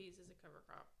use peas as a cover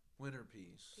crop. Winter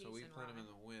peas. So we plant them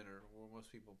in the winter, where most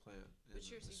people plant in the spring. But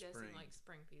you're suggesting like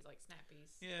spring peas, like snap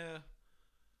peas. Yeah.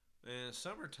 And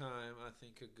summertime, I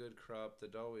think a good crop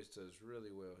that always does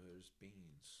really well here is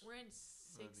beans. We're in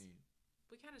 6.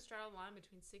 We kind of straddle the line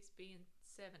between 6B and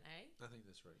 7A. I think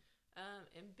that's right.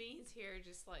 And beans here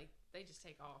they just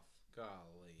take off.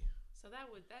 Golly. So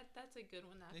that's a good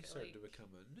one. They start to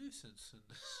become a nuisance.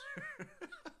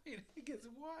 I mean, it gets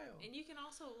wild. And you can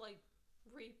also like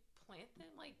replant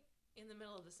them like in the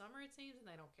middle of the summer, it seems, and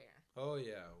they don't care. Oh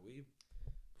yeah,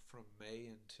 from May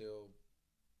until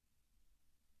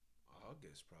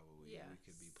August probably. Yeah. We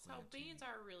could be planting. So beans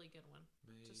are a really good one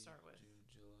to start with. June,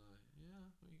 July. Yeah, we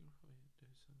can probably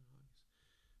do some in August.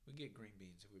 We get green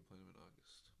beans if we plant them in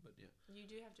August. But yeah, you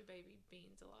do have to baby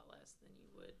beans a lot less than you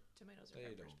would tomatoes or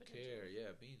peppers. They don't care.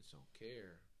 Yeah, beans don't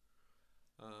care.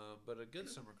 But a good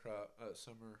summer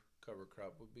cover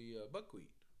crop would be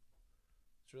buckwheat.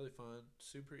 It's really fun,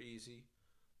 super easy.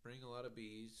 Bring a lot of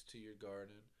bees to your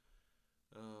garden.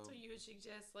 So you would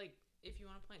suggest, like, if you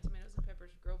want to plant tomatoes and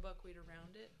peppers, grow buckwheat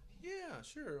around it? Yeah,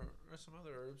 sure. Or some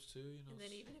other herbs too. And then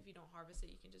even if you don't harvest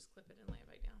it, you can just clip it and lay it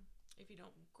back down. If you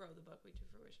don't grow the buckwheat to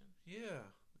fruition. Yeah,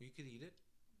 you could eat it.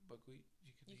 Buckwheat.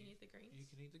 You can eat the greens? You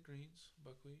can eat the greens.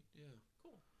 Buckwheat, yeah.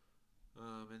 Cool.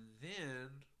 And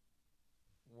then,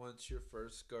 once your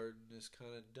first garden is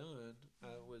kind of done,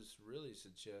 I would really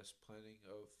suggest planting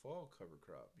a fall cover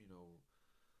crop.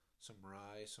 Some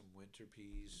rye, some winter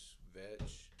peas,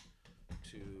 vetch,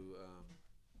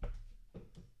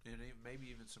 and maybe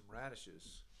even some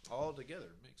radishes. All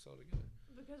together, mixed all together.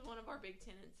 Because one of our big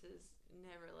tenets is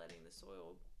never letting the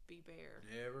soil be bare.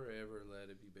 Never, ever let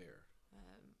it be bare.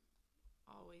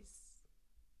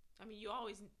 You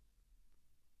always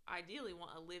ideally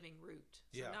want a living root.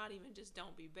 So not even just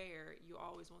don't be bare. You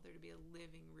always want there to be a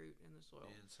living root in the soil.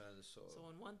 Inside the soil. So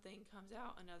when one thing comes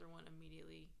out, another one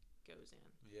immediately goes in.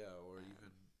 Yeah, or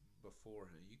even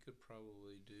beforehand. You could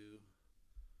probably do...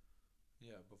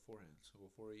 Yeah, beforehand. So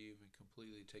before you even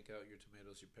completely take out your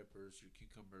tomatoes, your peppers, your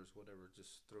cucumbers, whatever,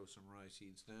 just throw some rye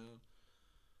seeds down.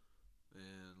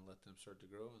 And let them start to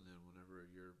grow, and then whenever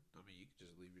you can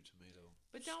just leave your tomato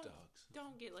stalks.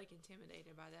 Don't get like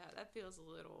intimidated by that. That feels a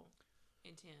little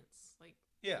intense. Like,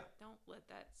 don't let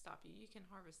that stop you. You can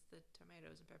harvest the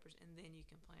tomatoes and peppers, and then you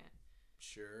can plant.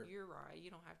 Sure. Your rye.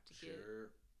 You don't have to get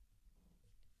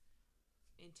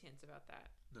intense about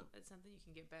that. No. That's something you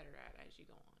can get better at as you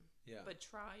go on. Yeah. But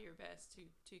try your best to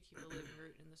keep a living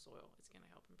root in the soil. It's going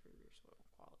to help improve your soil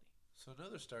quality. So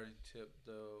another starting tip,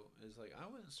 though, is like I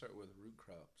wouldn't start with root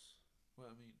crops. Well,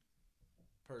 I mean,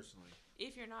 personally,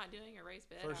 If you're not doing a raised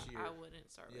bed, First I year. wouldn't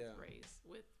start Yeah.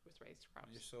 with raised crops.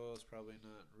 your soil is probably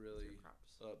not really Your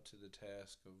crops. up to the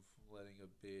task of letting a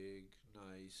big,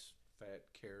 nice,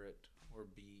 fat carrot or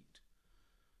beet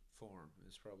form.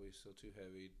 It's probably still too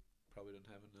heavy. Probably don't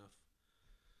have enough.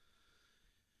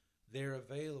 They're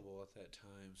available at that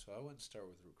time, so I wouldn't start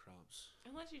with root crops.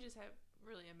 Unless you just have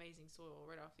really amazing soil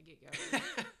right off the get go.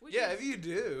 Which Yeah, is- if you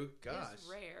do, gosh, It's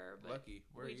rare, but lucky.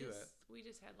 Where are you at? we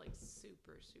just had like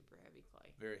super heavy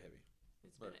clay. Very heavy.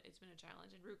 It's been a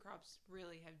challenge, and root crops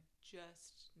really have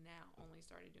just now only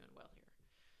started doing well here.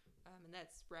 And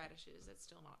that's radishes. That's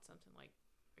still not something like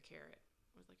a carrot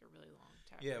with like a really long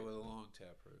tap. Yeah, root. with a long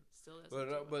taproot. Still doesn't. But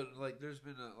do well. but like there's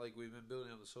been like we've been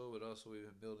building up the soil, but also we've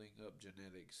been building up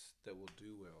genetics that will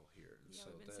do well here. And Yeah, so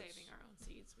we've been that's saving our own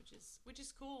seeds, which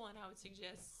is cool, and I would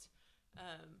suggest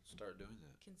start doing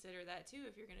that. consider that too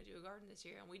if you're going to do a garden this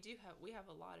year. And we have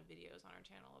a lot of videos on our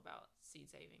channel about seed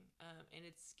saving, and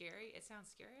it's scary. It sounds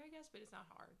scary, I guess, but it's not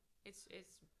hard. It's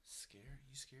Scared?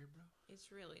 You scared, bro?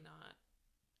 it's really not.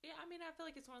 Yeah, I mean, I feel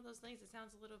like it's one of those things that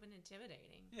sounds a little bit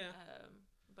intimidating. Yeah.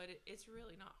 But it's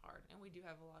really not hard, and we do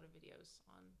have a lot of videos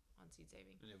on seed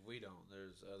saving. And if we don't,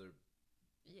 there's other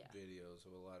Yeah, videos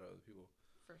of a lot of other people.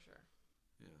 for sure.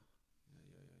 Yeah.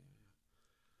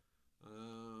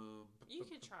 You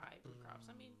could try root crops.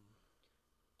 I mean,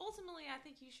 ultimately, I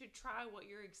think you should try what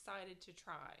you're excited to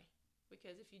try.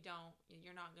 Because if you don't,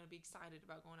 you're not going to be excited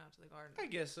about going out to the garden. I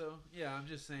guess so. Yeah, I'm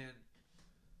just saying,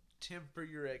 temper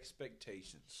your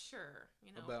expectations Sure,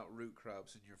 about root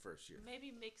crops in your first year. maybe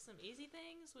mix some easy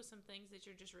things with some things that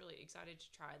you're just really excited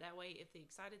to try. That way, if the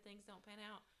excited things don't pan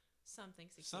out, something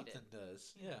succeeded. Something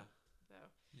does. you Yeah. know. So,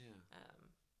 Yeah.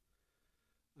 um,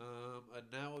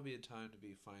 And now would be a time to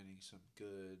be finding some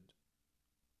good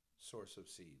source of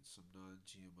seeds, some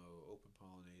non-GMO, open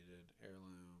pollinated,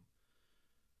 heirloom.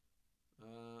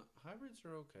 Hybrids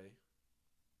are okay.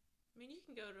 I mean, you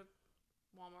can go to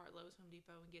Walmart, Lowe's, Home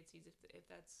Depot, and get seeds if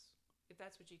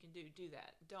that's what you can do. Do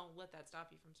that. Don't let that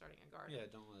stop you from starting a garden. Yeah,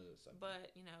 don't let it stop.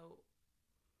 But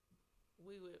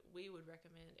we would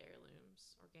recommend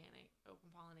heirlooms, organic, open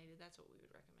pollinated. That's what we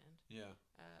would recommend. Yeah.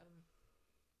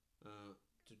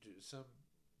 To do some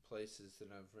places that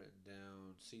I've written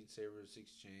down: Seed Savers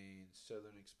Exchange,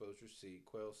 Southern Exposure Seed,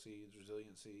 Quail Seeds,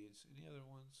 Resilient Seeds. Any other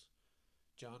ones?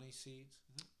 Johnny Seeds.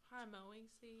 Is it? High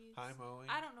mowing seeds. High Mowing.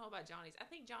 I don't know about Johnny's. I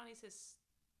think Johnny's has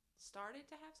started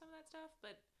to have some of that stuff,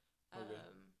 but Okay.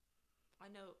 I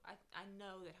know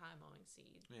that High Mowing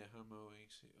Seed Yeah, High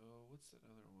Mowing Seed. Oh, what's that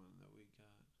other one that we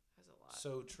got? has a lot.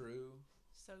 So True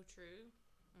So true.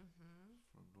 Mm-hmm.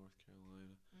 from North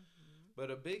Carolina. Mm-hmm. But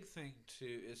a big thing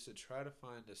too is to try to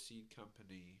find a seed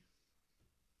company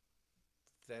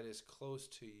that is close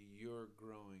to your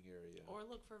growing area. Or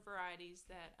look for varieties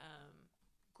that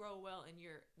grow well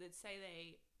that say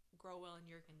they grow well in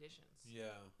your conditions.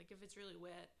 Yeah. Like if it's really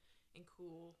wet and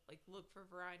cool, like look for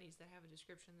varieties that have a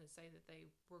description that say that they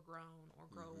were grown or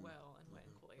grow well in wet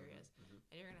and cool areas.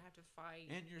 And you're gonna have to fight.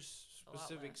 And your a lot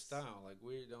specific less. style. Like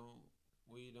we don't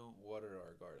water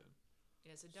our garden.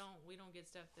 Yeah, so we don't get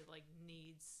stuff that like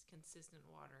needs consistent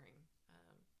watering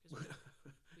because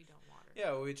we don't water.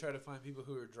 Yeah, well, we try to find people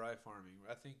who are dry farming.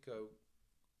 I think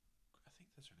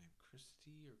that's her name,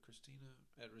 Christy or Christina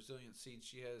at Resilient Seeds.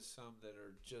 She has some that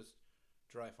are just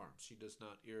dry farms. She does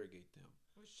not irrigate them.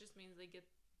 Which just means they get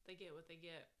what they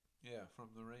get. Yeah, from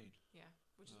the rain. Yeah,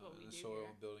 which is what we the do soil,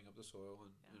 here. building up the soil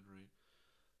and rain.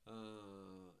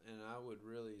 And I would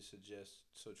really suggest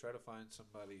try to find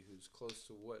somebody who's close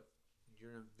to what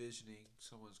you're envisioning.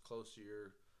 Someone's close to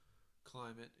your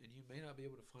climate, and you may not be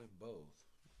able to find both.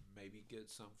 Maybe get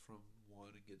some from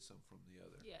one and get some from the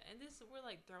other. Yeah, and we're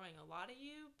like throwing a lot at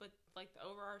you, but like the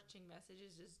overarching message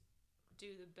is just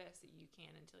do the best that you can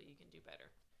until you can do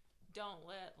better. Don't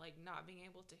let like not being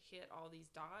able to hit all these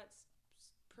dots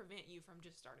prevent you from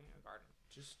just starting a garden.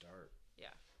 Just start.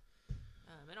 Yeah,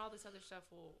 and all this other stuff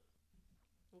will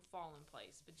fall in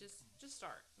place, but just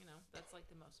start. That's like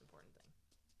the most important thing,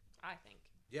 I think.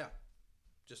 Yeah,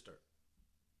 just start.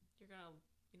 You're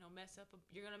gonna mess up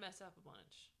a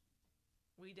bunch.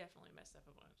 We definitely messed up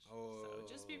a bunch. Oh. So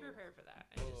just be prepared for that.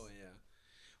 And Oh yeah.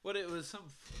 What it was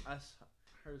I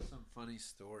heard some funny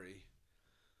story.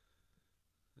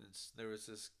 There was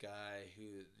this guy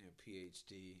who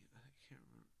PhD. I can't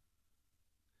remember.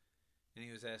 And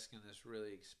he was asking this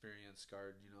really experienced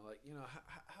garden,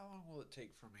 how long will it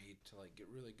take for me to like get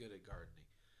really good at gardening?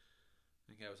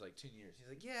 And the guy was like 10 years. He's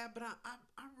like, yeah, but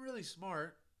I'm really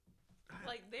smart.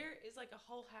 like there is like a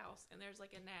whole house and there's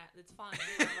like a gnat that's flying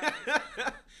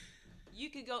around. You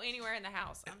could go anywhere in the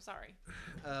house. I'm sorry.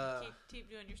 Keep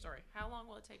doing your story. How long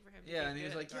will it take for him? To Yeah, get and he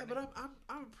was good like, at "Yeah, but gardening?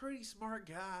 I'm a pretty smart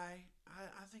guy.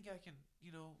 I think I can,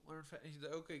 learn fast." He's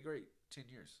like, "Okay, great, 10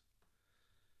 years."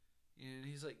 And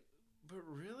he's like, "But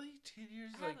really, 10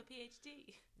 years?" I have a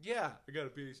PhD. Yeah, I got a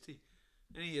PhD.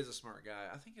 And he is a smart guy.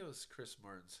 I think it was Chris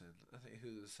Martinson. I think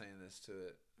who was saying this to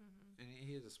it. Mm-hmm. And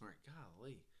he is a smart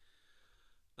golly.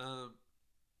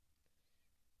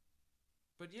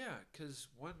 But yeah, because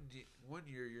one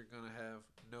year you're gonna have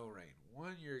no rain.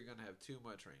 1 year you're gonna have too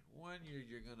much rain. 1 year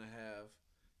you're gonna have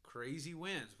crazy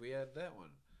winds. We had that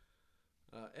one.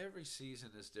 Every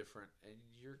season is different, and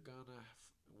you're gonna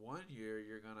 1 year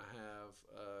you're gonna have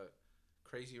a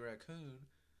crazy raccoon.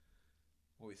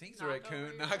 Well, we think it's a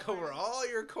raccoon. Knock over all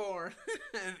your corn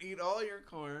and eat all your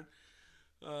corn.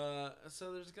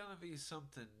 So there's gonna be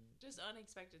something. Just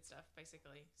unexpected stuff,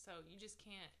 basically. So you just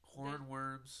can't.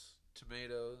 Hornworms,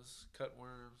 tomatoes,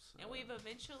 cutworms. And we've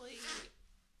eventually.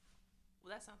 Well,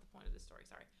 that's not the point of the story.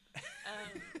 Sorry.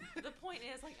 The point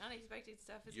is, like, unexpected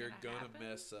stuff is you're gonna happen,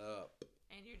 mess up,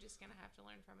 and you're just gonna have to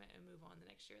learn from it and move on the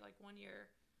next year. Like 1 year,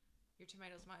 your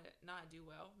tomatoes might not do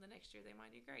well. The next year, they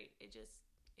might do great. It just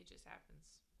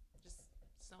happens. Just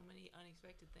so many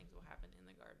unexpected things will happen in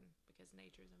the garden because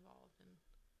nature's involved and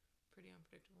pretty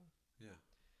unpredictable. Yeah.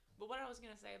 But what I was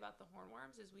gonna say about the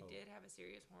hornworms is we did have a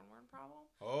serious hornworm problem.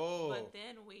 Oh. But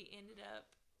then we ended up.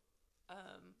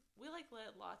 We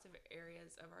let lots of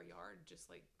areas of our yard just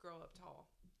like grow up tall,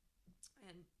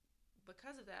 and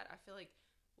because of that, I feel like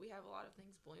we have a lot of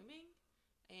things blooming,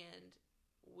 and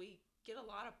we get a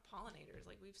lot of pollinators.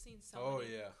 Like we've seen so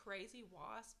many crazy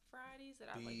wasp varieties that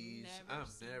I've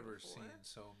never seen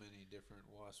so many different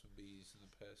wasp and bees in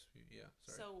the past few. Yeah,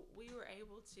 sorry. So we were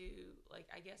able to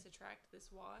attract this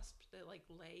wasp that like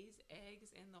lays eggs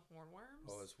in the hornworms.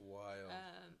 Oh, it's wild.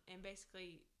 And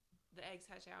basically, the eggs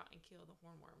hatch out and kill the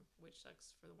hornworm, which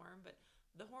sucks for the worm. But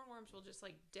the hornworms will just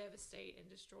like devastate and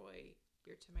destroy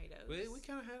your tomatoes. We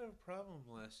kind of had a problem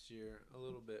last year, a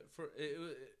little bit.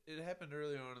 It happened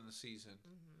early on in the season,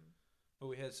 but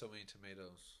we had so many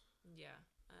tomatoes. Yeah.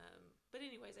 But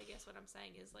anyways, I guess what I'm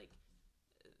saying is like,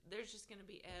 there's just going to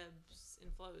be ebbs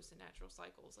and flows to natural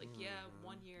cycles. Like, 1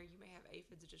 year you may have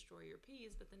aphids destroy your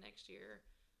peas, but the next year,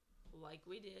 like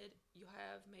we did, you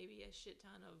have maybe a shit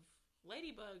ton of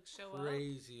ladybugs show up.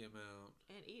 Crazy amount.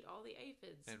 And eat all the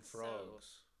aphids. And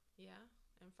frogs. So, yeah,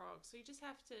 and frogs. So you just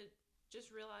have to just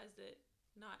realize that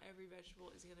not every vegetable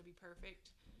is going to be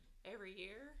perfect every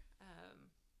year.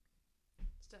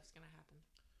 Stuff's going to happen.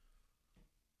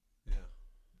 Yeah.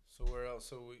 So where else?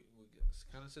 So we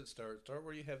kind of said start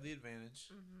where you have the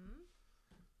advantage. Mm-hmm.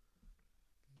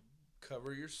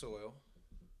 Cover your soil.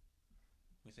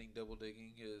 We think double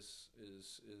digging is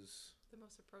the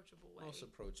most approachable way. Most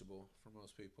approachable for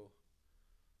most people,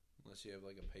 unless you have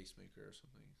like a pacemaker or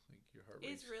something, like your heart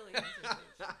rate. It's really intensive.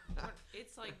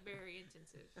 It's like very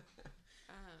intensive.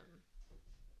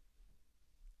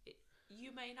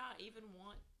 You may not even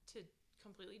want to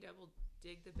completely double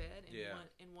dig the bed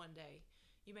in one day.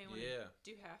 You may want to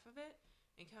do half of it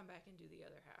and come back and do the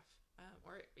other half,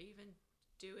 or even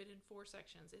do it in 4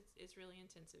 sections. It's really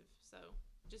intensive, so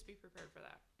just be prepared for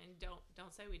that, and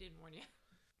don't say we didn't warn you.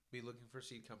 Be looking for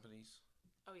seed companies.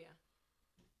 Oh yeah.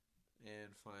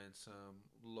 And find some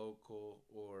local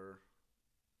or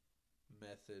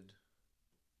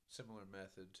similar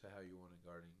method to how you want to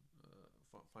garden.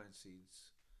 Find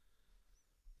seeds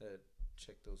that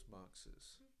check those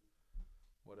boxes.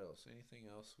 What else? Anything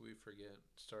else we forget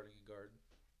starting a garden?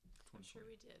 I'm sure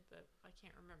we did, but I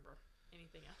can't remember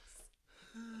anything else.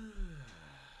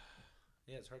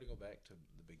 Yeah, it's hard to go back to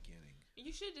the beginning.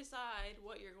 You should decide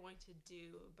what you're going to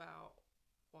do about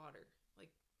water.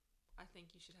 Like, I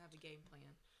think you should have a game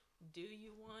plan. Do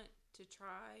you want to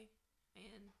try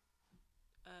and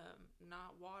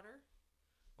not water?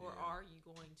 Or are you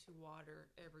going to water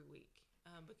every week?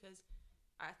 Because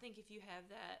I think if you have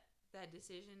that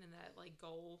decision and that like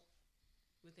goal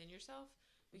within yourself,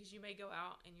 because you may go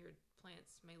out and your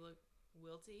plants may look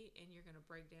wilty and you're going to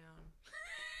break down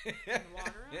and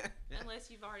water them unless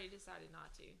you've already decided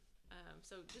not to.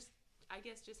 So just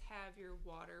have your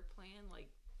water plan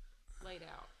like laid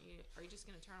out. Are you just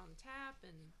going to turn on the tap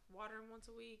and water them once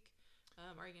a week?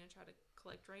 Are you going to try to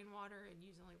collect rainwater and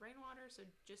use only rainwater? So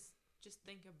just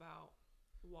think about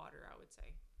water, I would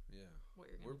say. Yeah. What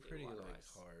you're We're going to do pretty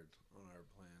water-wise. hard on our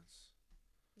plants.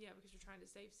 Yeah, because you're trying to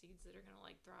save seeds that are going to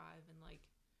like thrive and like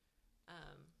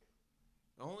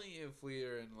only if we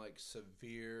are in like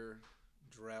severe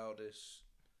droughtous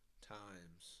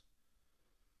times.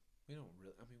 We don't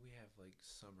really. I mean, we have like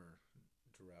summer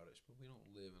droughtous, but we don't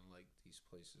live in like these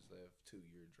places that have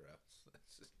 2-year droughts.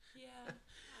 That's just, yeah.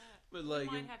 But we like,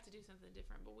 might have to do something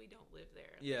different, but we don't live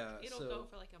there. yeah, Like, it'll so go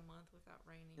for like a month without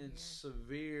raining in here.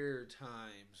 severe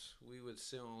times, we would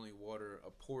still only water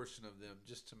a portion of them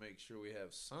just to make sure we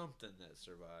have something that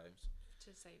survives.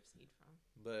 To save seed from.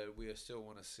 But we still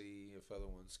want to see if other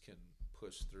ones can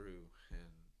push through and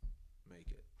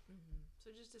make it. Mm-hmm.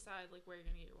 So just decide like where you're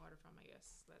gonna get your water from. I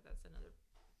guess that's another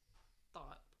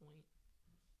thought point.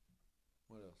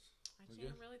 What else? I We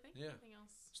can't good? really think Yeah. of anything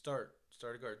else. Start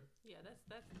a garden. Yeah,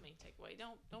 that's the main takeaway.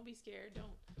 Don't be scared.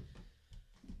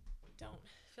 Don't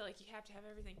feel like you have to have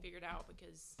everything figured out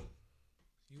because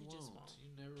You just won't. won't.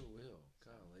 You never will.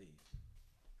 Golly.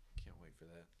 Can't wait for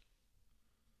that.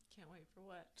 can't wait for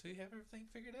what. So you have everything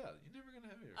figured out. You're never gonna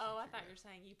have everything. Oh, I thought figured you were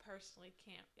saying you personally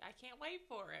can't. I can't wait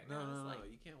for it. out. And I was No. like,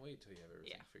 You can't wait till you have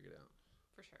everything Yeah. figured out.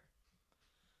 for sure.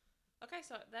 Okay,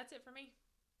 so that's it for me.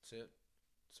 That's it.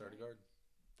 Start a Right. garden.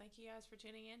 Thank you guys for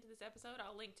tuning in to this episode.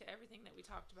 I'll link to everything that we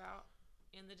talked about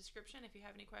in the description. If you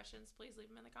have any questions, please leave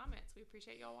them in the comments. We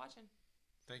appreciate y'all watching.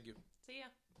 Thank you. See ya.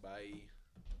 Bye.